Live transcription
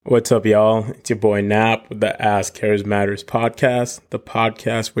What's up, y'all? It's your boy Nap with the Ask Cares Matters podcast, the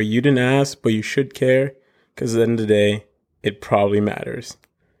podcast where you didn't ask, but you should care, because at the end of the day, it probably matters.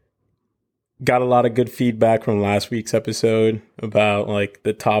 Got a lot of good feedback from last week's episode about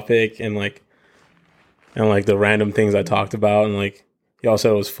the topic and the random things I talked about, and y'all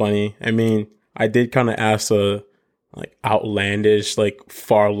said it was funny. I mean, I did kind of ask a outlandish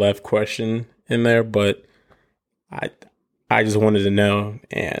far left question in there, but I just wanted to know,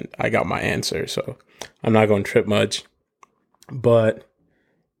 and I got my answer, so I'm not going to trip much. But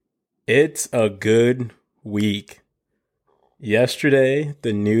it's a good week. Yesterday,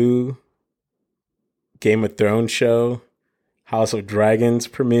 the new Game of Thrones show, House of Dragons,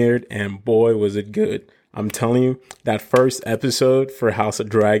 premiered, and boy, was it good. I'm telling you, that first episode for House of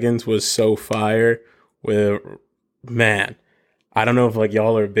Dragons was so fire. Man, I don't know if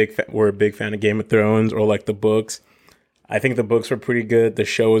y'all are were a big fan of Game of Thrones or the books. I think the books were pretty good. The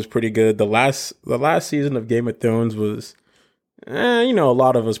show was pretty good. The last season of Game of Thrones was, a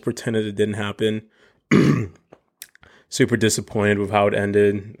lot of us pretended it didn't happen. Super disappointed with how it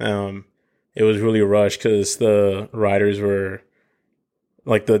ended. It was really rushed because the writers were,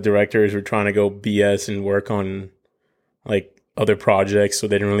 the directors were trying to go BS and work on other projects, so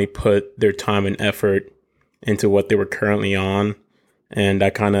they didn't really put their time and effort into what they were currently on, and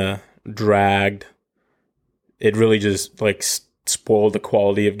that kind of dragged. It really just spoiled the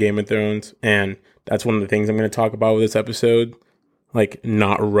quality of Game of Thrones. And that's one of the things I'm going to talk about with this episode.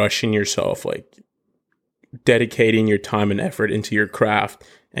 Not rushing yourself, dedicating your time and effort into your craft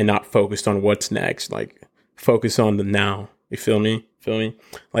and not focused on what's next. Focus on the now. You feel me?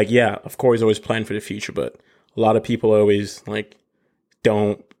 Yeah, of course, always plan for the future, but a lot of people always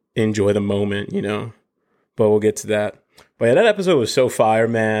don't enjoy the moment, but we'll get to that. But yeah, that episode was so fire,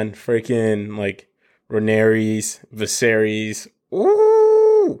 man. Freaking Rhaenyra, Viserys.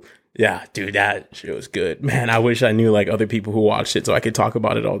 Ooh. Yeah, dude, that shit was good. Man, I wish I knew other people who watched it so I could talk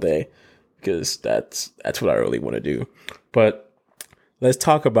about it all day, because that's what I really want to do. But let's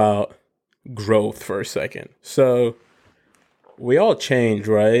talk about growth for a second. So we all change,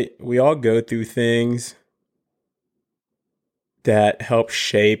 right? We all go through things that help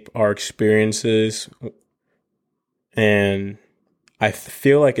shape our experiences, and I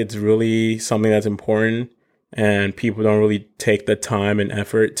feel it's really something that's important, and people don't really take the time and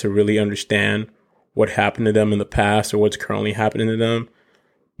effort to really understand what happened to them in the past or what's currently happening to them.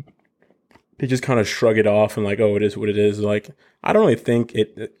 They just kind of shrug it off and oh, it is what it is. I don't really think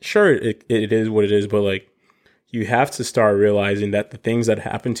it, sure, it is what it is, but you have to start realizing that the things that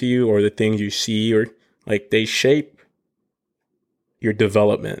happen to you or the things you see or they shape your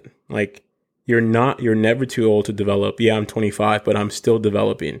development. You're never too old to develop. Yeah, I'm 25, but I'm still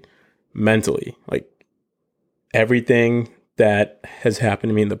developing mentally. Everything that has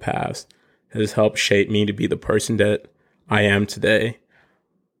happened to me in the past has helped shape me to be the person that I am today.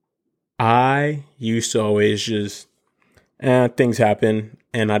 I used to always just, things happen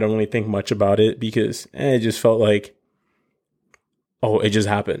and I don't really think much about it because it just felt oh, it just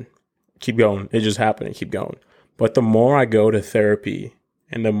happened. Keep going. It just happened and keep going. But the more I go to therapy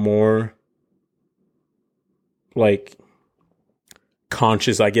and the more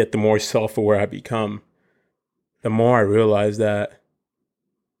conscious I get, the more self-aware I become, the more I realize that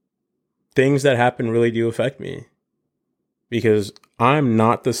things that happen really do affect me, because I'm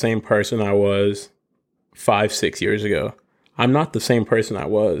not the same person I was 5-6 years ago. I'm not the same person I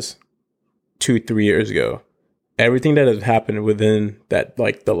was 2-3 years ago. Everything that has happened within that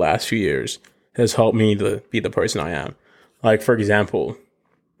the last few years has helped me to be the person I am. For example,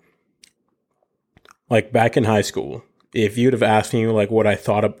 back in high school, if you'd have asked me what I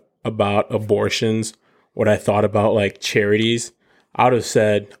thought about abortions, what I thought about charities, I would have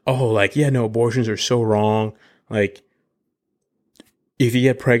said, oh, yeah, no, abortions are so wrong. If you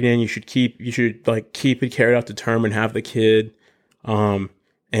get pregnant, you should keep it carried out to term and have the kid. And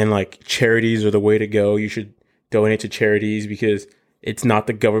charities are the way to go. You should donate to charities because it's not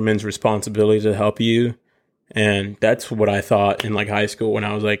the government's responsibility to help you. And that's what I thought in high school when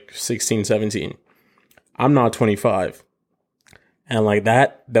I was 16, 17. I'm not 25.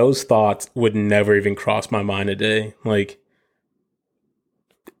 And those thoughts would never even cross my mind today.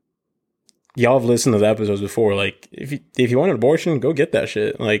 Y'all have listened to the episodes before. If you want an abortion, go get that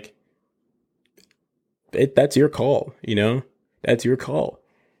shit. That's your call, That's your call.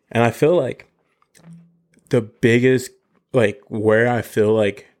 And I feel the biggest, where I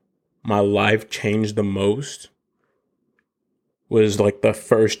feel my life changed the most was the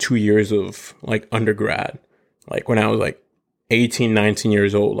first 2 years of undergrad. When I was 18, 19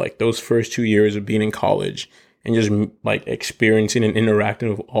 years old, those first 2 years of being in college and just like experiencing and interacting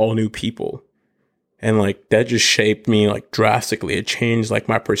with all new people. And like that just shaped me like drastically. It changed like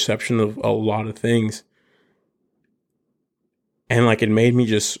my perception of a lot of things. And like it made me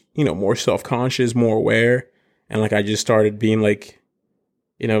just, more self-conscious, more aware. And like I just started being like,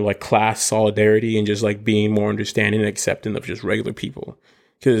 like class solidarity and just like being more understanding and accepting of just regular people.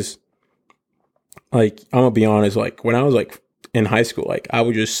 Because like I'm gonna be honest, like when I was like in high school, like I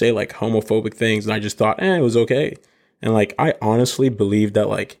would just say like homophobic things and I just thought, it was okay. And like I honestly believed that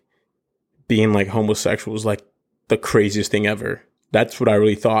like being like homosexual was like the craziest thing ever. That's what I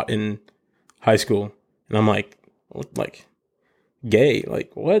really thought in high school. And I'm like gay,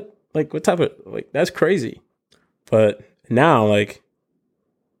 like what? Like what type of, like that's crazy. But now like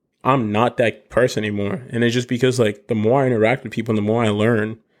I'm not that person anymore. And it's just because like the more I interact with people and the more I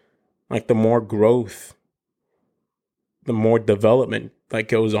learn, like the more growth, the more development like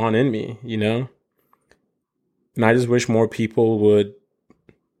goes on in me, And I just wish more people would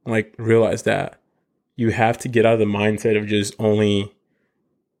like realize that you have to get out of the mindset of just only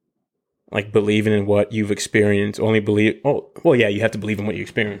like believing in what you've experienced, you have to believe in what you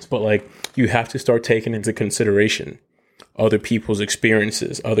experience, but like you have to start taking into consideration other people's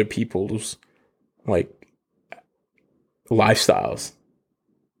experiences, other people's like lifestyles.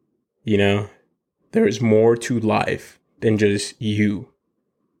 There is more to life than just you.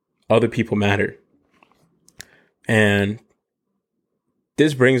 Other people matter. And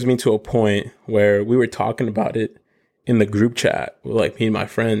this brings me to a point where we were talking about it in the group chat with like me and my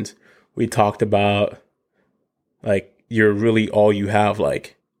friends. We talked about like, you're really all you have.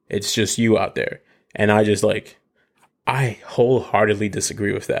 Like, it's just you out there. And I just like, I wholeheartedly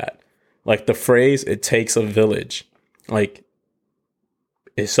disagree with that. Like the phrase, it takes a village, like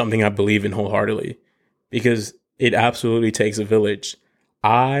is something I believe in wholeheartedly because it absolutely takes a village.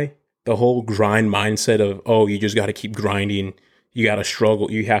 The whole grind mindset of, you just got to keep grinding. You got to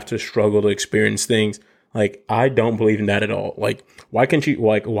struggle. You have to struggle to experience things. Like, I don't believe in that at all. Like, why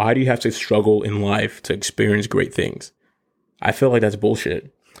do you have to struggle in life to experience great things? I feel like that's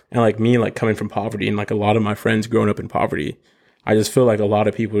bullshit. And like me, like coming from poverty and like a lot of my friends growing up in poverty, I just feel like a lot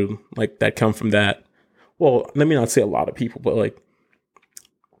of people like that come from that. Well, let me not say a lot of people, but like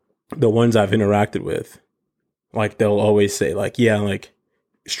the ones I've interacted with, like they'll always say like, yeah, like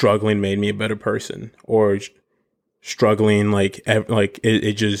struggling made me a better person, or struggling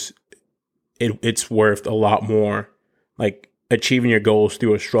it's worth a lot more. Like achieving your goals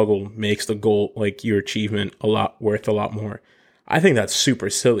through a struggle makes the goal, like your achievement, worth a lot more. I think that's super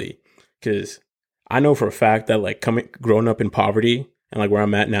silly because I know for a fact that like growing up in poverty and like where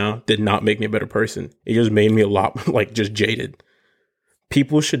I'm at now did not make me a better person. It just made me a lot like just jaded.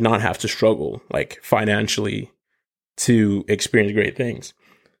 People should not have to struggle like financially to experience great things.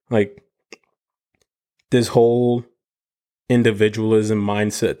 Like this whole individualism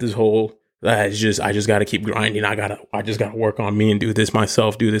mindset, this whole I just got to keep grinding. I just got to work on me and do this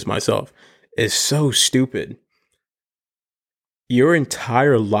myself is so stupid. Your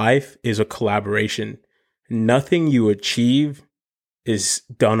entire life is a collaboration. Nothing you achieve is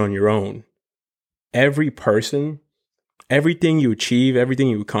done on your own. Every person, everything you achieve, everything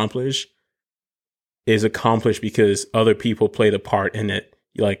you accomplish is accomplished because other people played a part in it.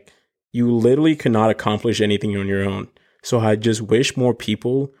 Like, you literally cannot accomplish anything on your own. So I just wish more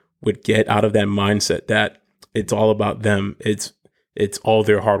people would get out of that mindset that it's all about them. It's all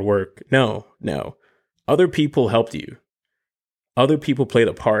their hard work. No. Other people helped you. Other people played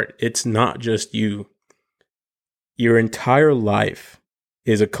a part. It's not just you. Your entire life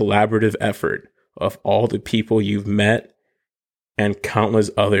is a collaborative effort of all the people you've met and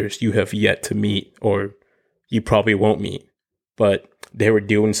countless others you have yet to meet, or you probably won't meet. But they were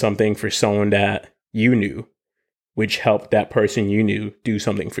doing something for someone that you knew, which helped that person you knew do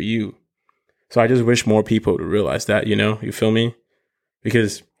something for you. So I just wish more people would realize that, you feel me?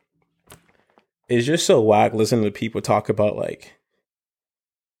 Because it's just so whack listening to people talk about like,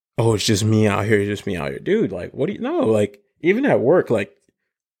 oh, it's just me out here. Dude, like, what do you know? Like, even at work, like,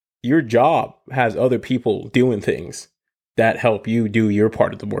 your job has other people doing things that help you do your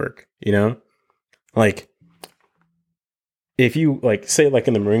part of the work, Like, if you, like, say, like,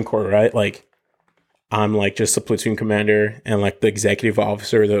 in the Marine Corps, right? Like, I'm, like, just a platoon commander and, like, the executive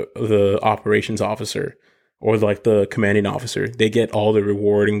officer, the operations officer, or, like, the commanding officer. They get all the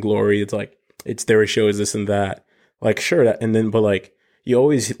reward and glory. It's, like, it's their shows, this and that. Like, sure, but, like, you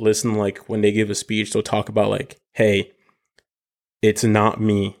always listen, like, when they give a speech, they'll talk about, like, hey, it's not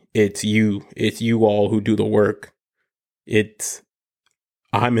me. It's you. It's you all who do the work.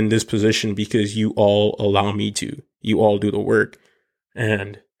 I'm in this position because you all allow me to. You all do the work.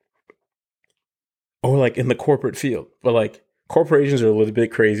 And or like in the corporate field. But like corporations are a little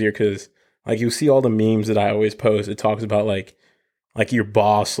bit crazier because like you see all the memes that I always post. It talks about like your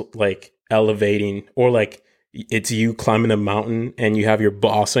boss like elevating, or like it's you climbing a mountain and you have your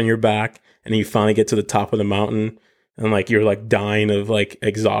boss on your back and you finally get to the top of the mountain and like you're like dying of like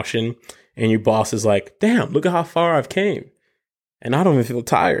exhaustion and your boss is like, damn, look at how far I've came. And I don't even feel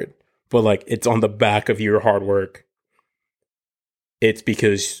tired. But like it's on the back of your hard work. It's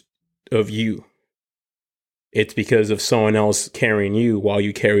because of you. It's because of someone else carrying you while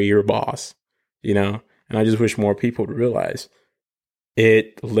you carry your boss, you know? And I just wish more people would realize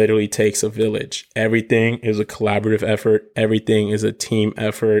it literally takes a village. Everything is a collaborative effort. Everything is a team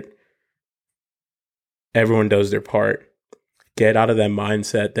effort. Everyone does their part. Get out of that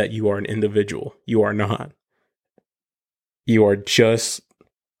mindset that you are an individual. You are not. You are just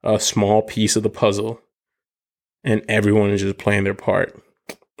a small piece of the puzzle, and everyone is just playing their part.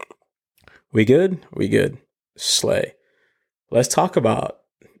 We good? We good. Slay. Let's talk about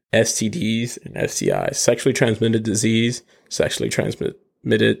STDs and STIs, sexually transmitted disease, sexually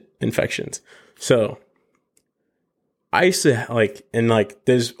transmitted infections. So I used to like, and like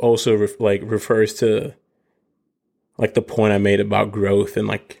this also refers to like the point I made about growth and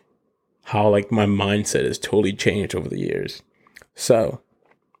like how like my mindset has totally changed over the years. So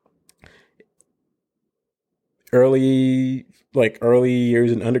early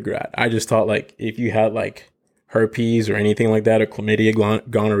years in undergrad, I just thought like if you had like herpes or anything like that, or chlamydia,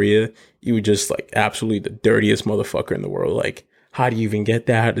 gonorrhea, you were just like absolutely the dirtiest motherfucker in the world. Like, how do you even get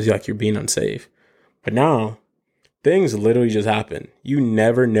that? It's like you're being unsafe. But now things literally just happen. You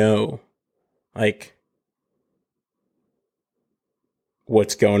never know like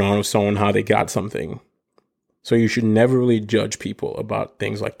what's going on with someone, how they got something. So you should never really judge people about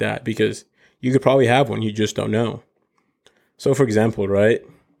things like that, because you could probably have one, you just don't know. So for example, right?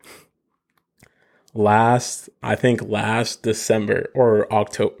 Last December or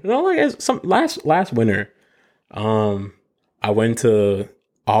October, last winter, I went to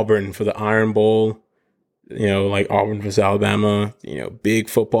Auburn for the Iron Bowl, like Auburn versus Alabama, big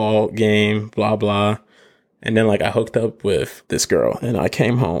football game, blah, blah. And then like I hooked up with this girl and I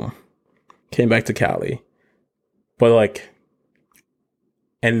came back to Cali. But like,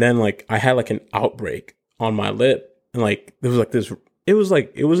 and then like I had like an outbreak on my lip, and like there was like this, it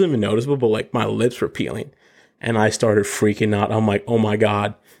wasn't even noticeable, but like my lips were peeling and I started freaking out. I'm like, oh my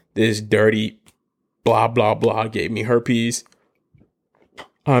God, this dirty blah, blah, blah gave me herpes.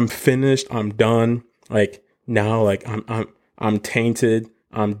 I'm finished. I'm done. Like now, like I'm tainted.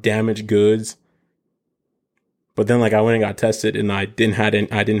 I'm damaged goods. But then like I went and got tested and I didn't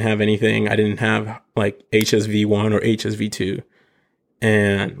have anything. I didn't have like HSV1 or HSV2.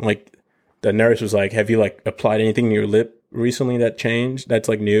 And like the nurse was like, have you like applied anything to your lip recently that changed? That's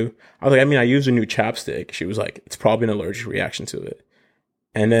like new. I was like, I mean, I used a new chapstick. She was like, it's probably an allergic reaction to it.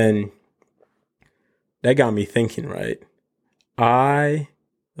 And then that got me thinking, right? I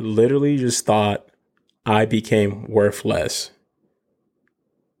literally just thought I became worth less.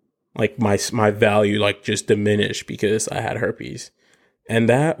 Like my value like just diminished because I had herpes. And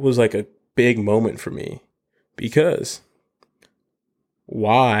that was like a big moment for me, because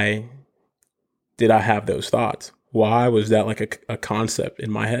why did I have those thoughts? Why was that like a concept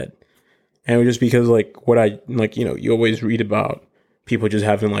in my head? And it was just because like what I like, you always read about people just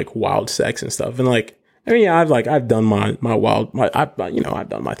having like wild sex and stuff. And like, I mean, yeah, I've done I've done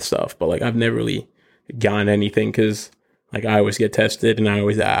my stuff, but like I've never really gotten anything because like I always get tested and I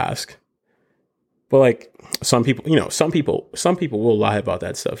always ask. But like some people will lie about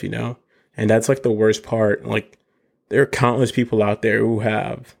that stuff, and that's like the worst part. Like there are countless people out there who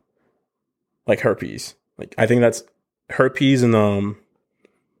have like herpes. Like I think that's herpes and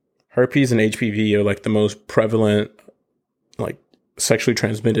HPV are like the most prevalent like sexually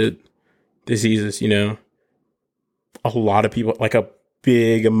transmitted diseases. A lot of people, like a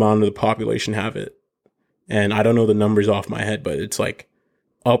big amount of the population have it. And I don't know the numbers off my head, but it's like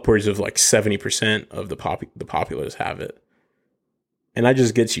upwards of like 70% of the populace have it. And that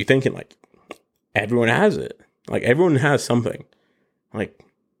just gets you thinking like everyone has it. Like everyone has something. Like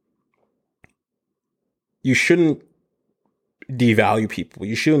you shouldn't devalue people.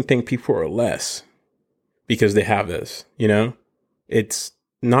 You shouldn't think people are less because they have this, It's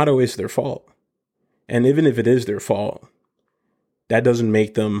not always their fault. And even if it is their fault, that doesn't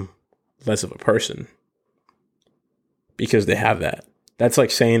make them less of a person because they have that. That's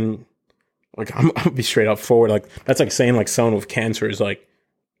like saying, like, I'll be straight up forward. Like, that's like saying like someone with cancer is like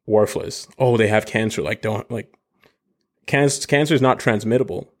worthless. Oh, they have cancer. Like, don't like cancer is not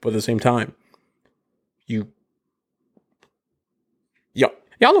transmittable, but at the same time,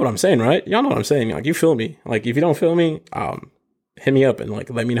 Y'all know what I'm saying, right? Y'all know what I'm saying. Like, you feel me. Like, if you don't feel me, hit me up and like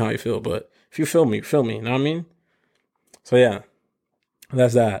let me know how you feel. But if you feel me, you know what I mean? So yeah,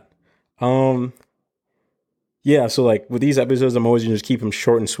 that's that. Yeah, so like with these episodes, I'm always gonna just keep them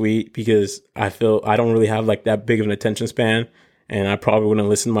short and sweet because I feel I don't really have like that big of an attention span, and I probably wouldn't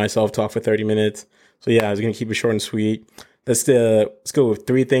listen to myself talk for 30 minutes. So yeah, I was gonna keep it short and sweet. Let's go with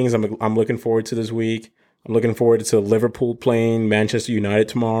 3 things I'm looking forward to this week. I'm looking forward to Liverpool playing Manchester United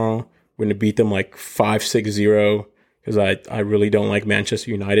tomorrow. We're gonna beat them like 5-6-0 because I really don't like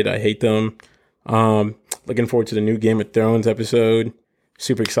Manchester United. I hate them. Looking forward to the new Game of Thrones episode.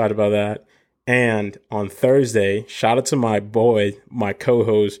 Super excited about that. And on Thursday, shout out to my boy, my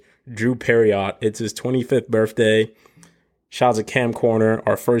co-host, Drew Perriott. It's his 25th birthday. Shout out to Cam Corner,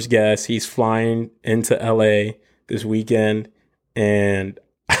 our first guest. He's flying into LA this weekend. And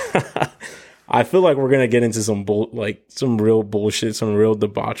I feel like we're going to get into some real bullshit, some real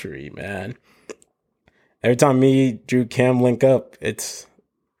debauchery, man. Every time me, Drew, Cam link up, it's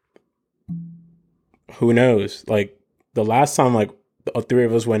who knows? Like the last time, like the 3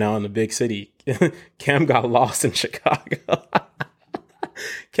 of us went out in the big city, Cam got lost in Chicago.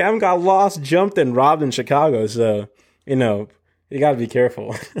 Cam got lost, jumped, and robbed in Chicago. So, you know, you got to be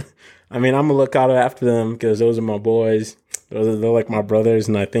careful. I mean, I'm going to look out after them because those are my boys. They're like my brothers,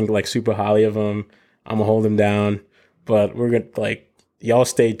 and I think like super highly of them. I'm going to hold them down. But we're going to like, y'all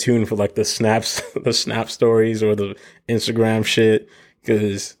stay tuned for like the snaps, the snap stories or the Instagram shit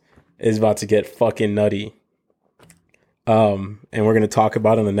because it's about to get fucking nutty. And we're going to talk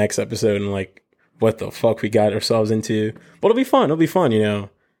about it in the next episode and like what the fuck we got ourselves into. But it'll be fun. It'll be fun, you know.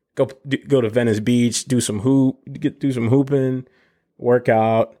 Go to Venice Beach, do some hooping, work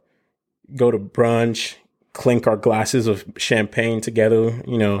out, go to brunch, clink our glasses of champagne together,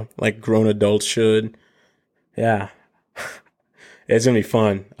 you know, like grown adults should. Yeah. It's going to be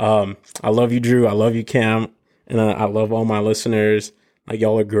fun. I love you, Drew. I love you, Cam. And I love all my listeners. Like,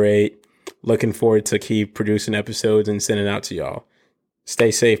 y'all are great. Looking forward to keep producing episodes and sending out to y'all.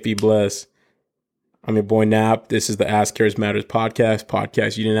 Stay safe. Be blessed. I'm your boy Nap. This is the Ask Cares Matters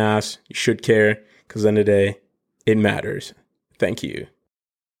podcast. You didn't ask. You should care because at the end of the day, it matters. Thank you.